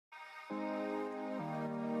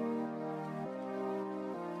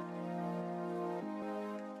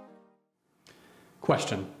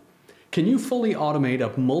Question: can you fully automate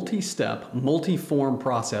a multi-step, multi-form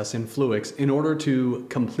process in Fluix in order to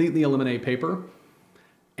completely eliminate paper?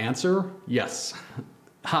 Answer: yes.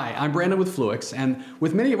 Hi, I'm Brandon with Fluix, and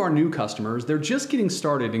with many of our new customers, they're just getting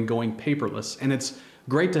started in going paperless, and it's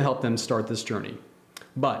great to help them start this journey.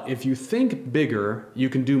 But if you think bigger, you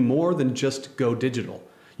can do more than just go digital.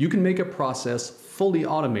 You can make a process fully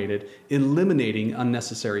automated, eliminating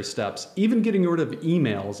unnecessary steps, even getting rid of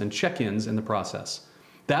emails and check-ins in the process.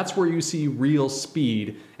 That's where you see real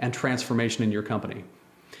speed and transformation in your company.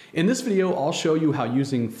 In this video, I'll show you how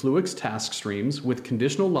using Fluix Taskstreams with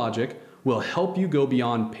conditional logic will help you go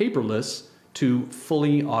beyond paperless to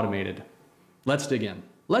fully automated. Let's dig in.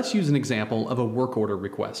 Let's use an example of a work order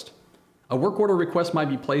request. A work order request might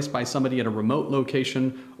be placed by somebody at a remote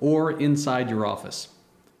location or inside your office.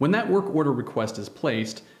 When that work order request is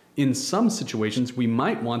placed, in some situations we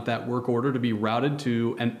might want that work order to be routed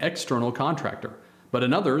to an external contractor, but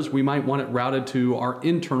in others we might want it routed to our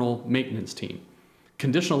internal maintenance team.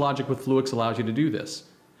 Conditional logic with Fluix allows you to do this.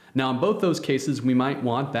 Now in both those cases we might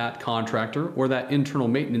want that contractor or that internal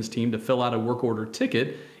maintenance team to fill out a work order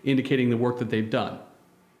ticket indicating the work that they've done.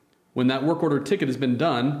 When that work order ticket has been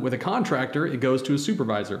done, with a contractor it goes to a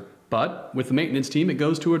supervisor, but with the maintenance team it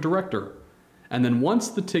goes to a director. And then once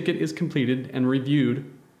the ticket is completed and reviewed,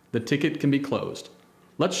 the ticket can be closed.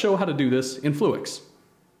 Let's show how to do this in Fluix.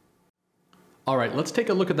 All right, let's take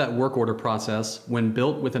a look at that work order process when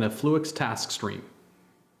built within a Fluix task stream.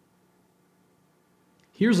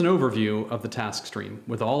 Here's an overview of the task stream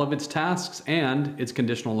with all of its tasks and its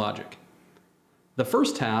conditional logic. The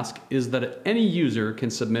first task is that any user can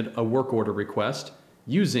submit a work order request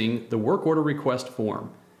using the work order request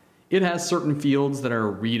form. It has certain fields that are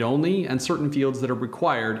read-only and certain fields that are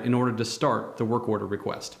required in order to start the work order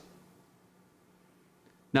request.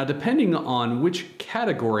 Now, depending on which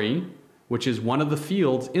category, which is one of the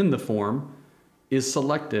fields in the form, is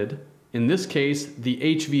selected, in this case, the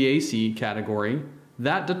HVAC category,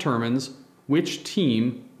 that determines which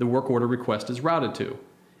team the work order request is routed to.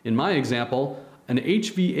 In my example, an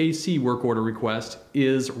HVAC work order request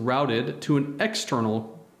is routed to an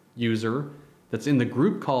external user that's in the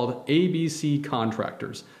group called ABC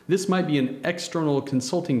Contractors. This might be an external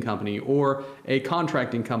consulting company or a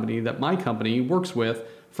contracting company that my company works with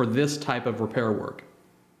for this type of repair work.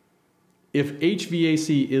 If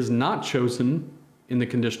HVAC is not chosen in the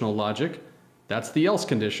conditional logic, that's the else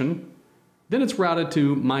condition, then it's routed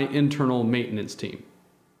to my internal maintenance team.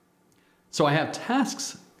 So I have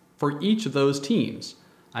tasks for each of those teams.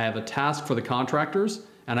 I have a task for the contractors,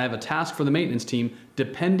 and I have a task for the maintenance team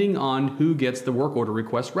depending on who gets the work order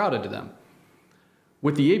request routed to them.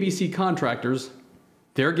 With the ABC contractors,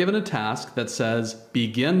 they're given a task that says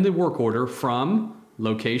begin the work order from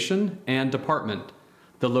location and department.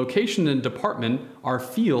 The location and department are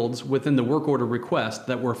fields within the work order request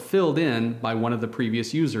that were filled in by one of the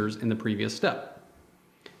previous users in the previous step.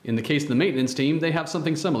 In the case of the maintenance team, they have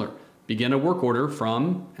something similar. Begin a work order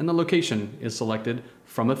from, and the location is selected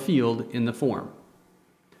from a field in the form.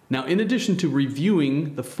 Now, in addition to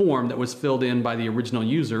reviewing the form that was filled in by the original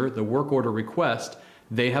user, the work order request,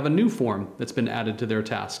 they have a new form that's been added to their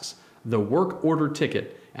tasks, the work order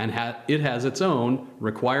ticket, and it has its own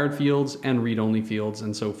required fields and read-only fields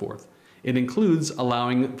and so forth. It includes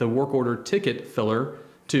allowing the work order ticket filler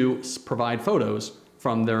to provide photos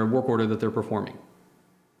from their work order that they're performing.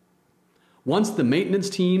 Once the maintenance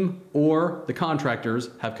team or the contractors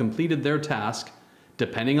have completed their task,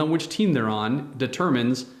 depending on which team they're on,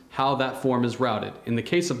 determines how that form is routed. In the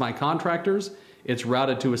case of my contractors, it's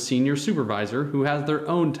routed to a senior supervisor who has their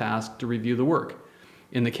own task to review the work.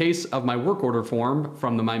 In the case of my work order form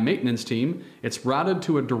from my maintenance team, it's routed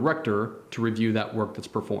to a director to review that work that's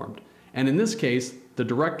performed. And in this case, the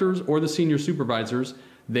directors or the senior supervisors,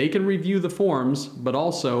 they can review the forms, but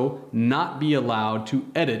also not be allowed to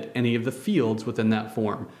edit any of the fields within that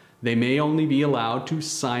form. They may only be allowed to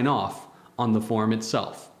sign off on the form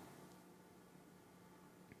itself.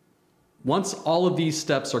 Once all of these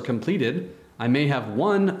steps are completed, I may have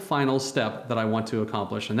one final step that I want to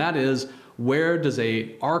accomplish, and that is, where does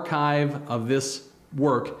an archive of this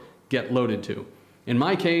work get loaded to? In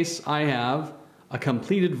my case, I have a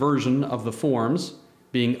completed version of the forms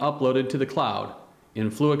being uploaded to the cloud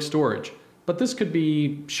in Fluix storage, but this could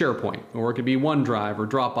be SharePoint, or it could be OneDrive or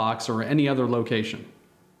Dropbox or any other location.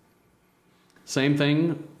 Same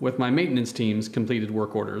thing with my maintenance team's completed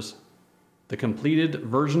work orders. The completed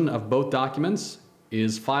version of both documents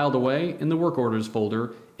is filed away in the work orders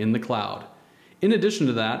folder in the cloud. In addition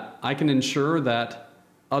to that, I can ensure that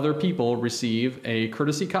other people receive a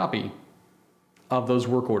courtesy copy of those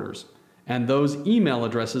work orders. And those email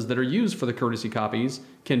addresses that are used for the courtesy copies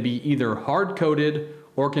can be either hard-coded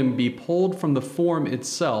or can be pulled from the form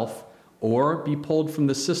itself or be pulled from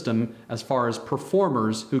the system as far as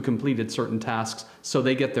performers who completed certain tasks so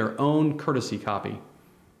they get their own courtesy copy.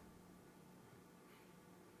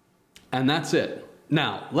 And that's it.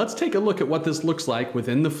 Now, let's take a look at what this looks like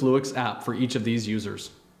within the Fluix app for each of these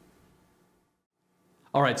users.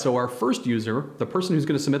 All right, so our first user, the person who's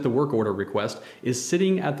going to submit the work order request, is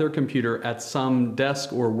sitting at their computer at some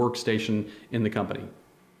desk or workstation in the company.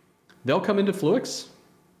 They'll come into Fluix,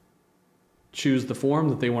 choose the form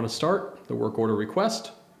that they want to start, the work order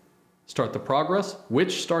request, start the progress,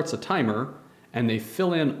 which starts a timer, and they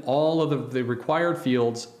fill in all of the required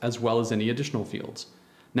fields as well as any additional fields.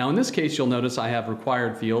 Now in this case, you'll notice I have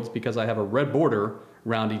required fields because I have a red border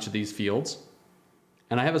around each of these fields.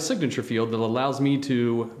 And I have a signature field that allows me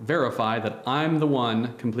to verify that I'm the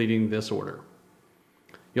one completing this order.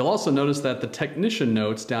 You'll also notice that the technician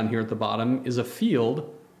notes down here at the bottom is a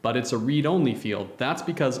field, but it's a read-only field. That's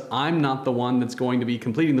because I'm not the one that's going to be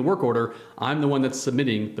completing the work order. I'm the one that's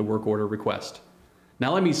submitting the work order request.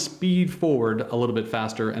 Now let me speed forward a little bit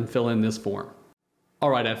faster and fill in this form. All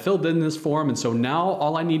right, I've filled in this form, and so now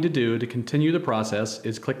all I need to do to continue the process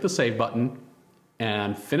is click the Save button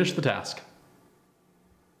and finish the task.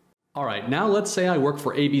 All right, now let's say I work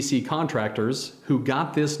for ABC Contractors who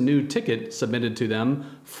got this new ticket submitted to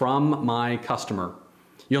them from my customer.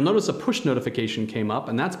 You'll notice a push notification came up,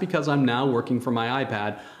 and that's because I'm now working from my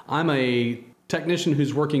iPad. I'm a technician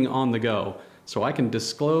who's working on the go, so I can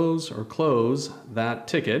disclose or close that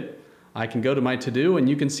ticket. I can go to my to-do, and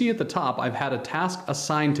you can see at the top I've had a task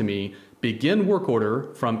assigned to me, begin work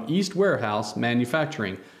order from East Warehouse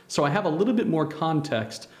Manufacturing. So I have a little bit more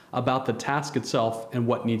context about the task itself and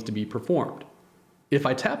what needs to be performed. If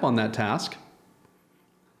I tap on that task,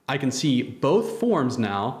 I can see both forms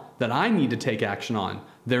now that I need to take action on.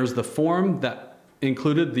 There's the form that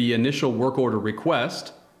included the initial work order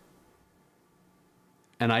request,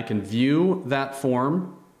 and I can view that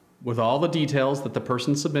form with all the details that the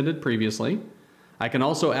person submitted previously. I can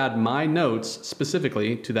also add my notes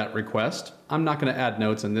specifically to that request. I'm not going to add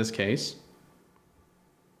notes in this case.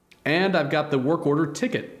 And I've got the work order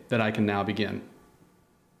ticket that I can now begin.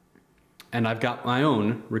 And I've got my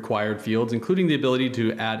own required fields, including the ability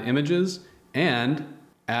to add images and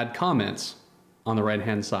add comments on the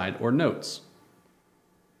right-hand side or notes.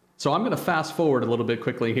 So I'm going to fast forward a little bit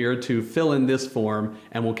quickly here to fill in this form,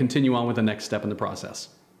 and we'll continue on with the next step in the process.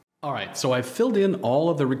 All right, so I've filled in all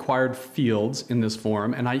of the required fields in this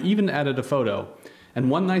form, and I even added a photo. And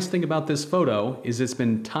one nice thing about this photo is it's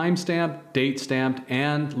been time-stamped, date-stamped,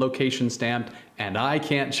 and location stamped, and I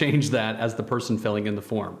can't change that as the person filling in the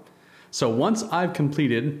form. So once I've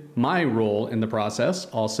completed my role in the process,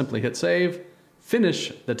 I'll simply hit save,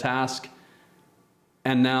 finish the task,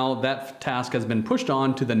 and now that task has been pushed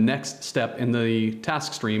on to the next step in the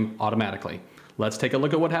task stream automatically. Let's take a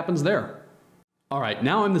look at what happens there. All right,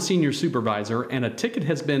 now I'm the senior supervisor, and a ticket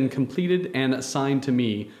has been completed and assigned to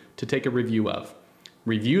me to take a review of.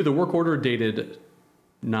 Review the work order dated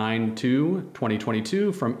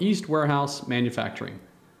 9/2/2022 from East Warehouse Manufacturing.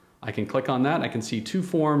 I can click on that. I can see two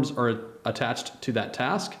forms are attached to that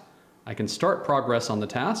task. I can start progress on the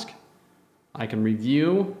task. I can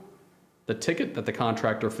review the ticket that the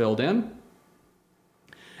contractor filled in.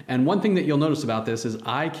 And one thing that you'll notice about this is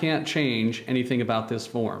I can't change anything about this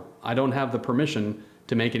form. I don't have the permission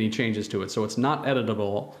to make any changes to it, so it's not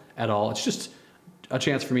editable at all. It's just a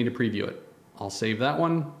chance for me to preview it. I'll save that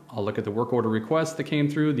one. I'll look at the work order request that came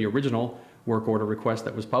through, the original work order request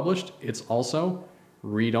that was published. It's also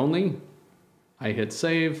read-only. I hit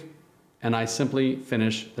save, and I simply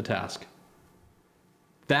finish the task.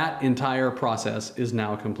 That entire process is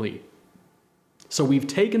now complete. So we've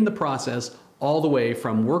taken the process all the way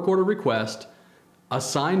from work order request,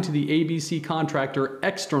 assigned to the ABC contractor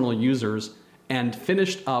external users, and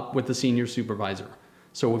finished up with the senior supervisor.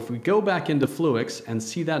 So if we go back into Fluix and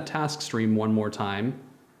see that task stream one more time,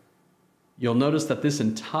 you'll notice that this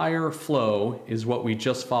entire flow is what we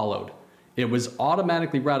just followed. It was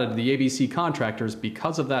automatically routed to the ABC contractors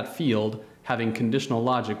because of that field having conditional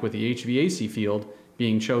logic with the HVAC field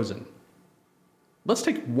being chosen. Let's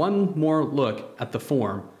take one more look at the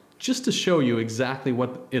form just to show you exactly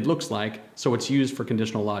what it looks like so it's used for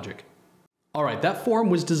conditional logic. All right, that form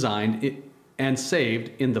was designed and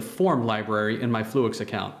saved in the form library in my Fluix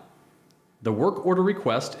account. The work order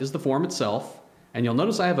request is the form itself, and you'll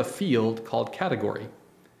notice I have a field called category.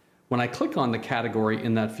 When I click on the category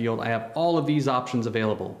in that field, I have all of these options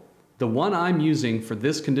available. The one I'm using for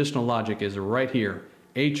this conditional logic is right here,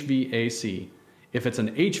 HVAC. If it's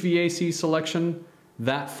an HVAC selection,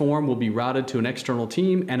 that form will be routed to an external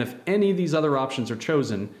team, and if any of these other options are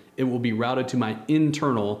chosen, it will be routed to my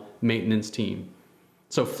internal maintenance team.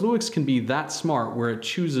 So Fluix can be that smart where it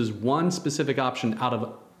chooses one specific option out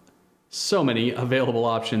of so many available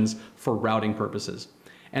options for routing purposes.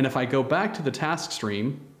 And if I go back to the task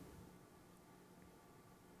stream,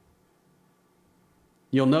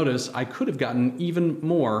 you'll notice I could have gotten even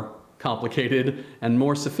more complicated and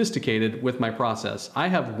more sophisticated with my process. I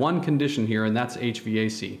have one condition here, and that's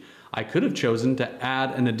HVAC. I could have chosen to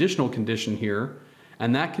add an additional condition here,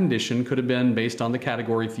 and that condition could have been based on the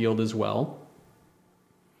category field as well.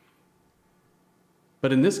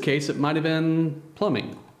 But in this case, it might have been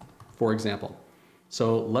plumbing, for example.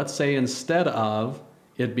 So let's say instead of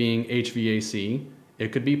it being HVAC,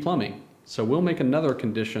 it could be plumbing. So we'll make another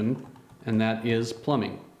condition, and that is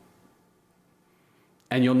plumbing.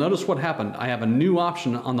 And you'll notice what happened. I have a new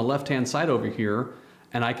option on the left-hand side over here,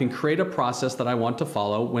 and I can create a process that I want to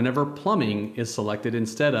follow whenever plumbing is selected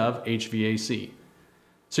instead of HVAC.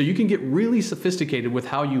 So you can get really sophisticated with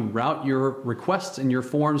how you route your requests and your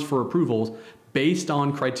forms for approvals based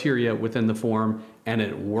on criteria within the form, and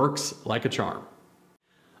it works like a charm.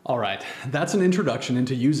 All right, that's an introduction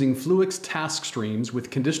into using Fluix task streams with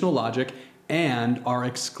conditional logic and our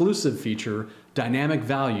exclusive feature, dynamic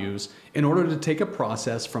values, in order to take a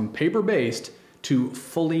process from paper-based to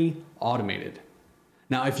fully automated.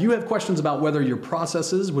 Now, if you have questions about whether your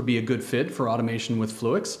processes would be a good fit for automation with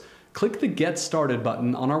Fluix, click the Get Started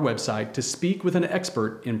button on our website to speak with an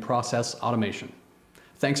expert in process automation.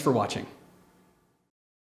 Thanks for watching.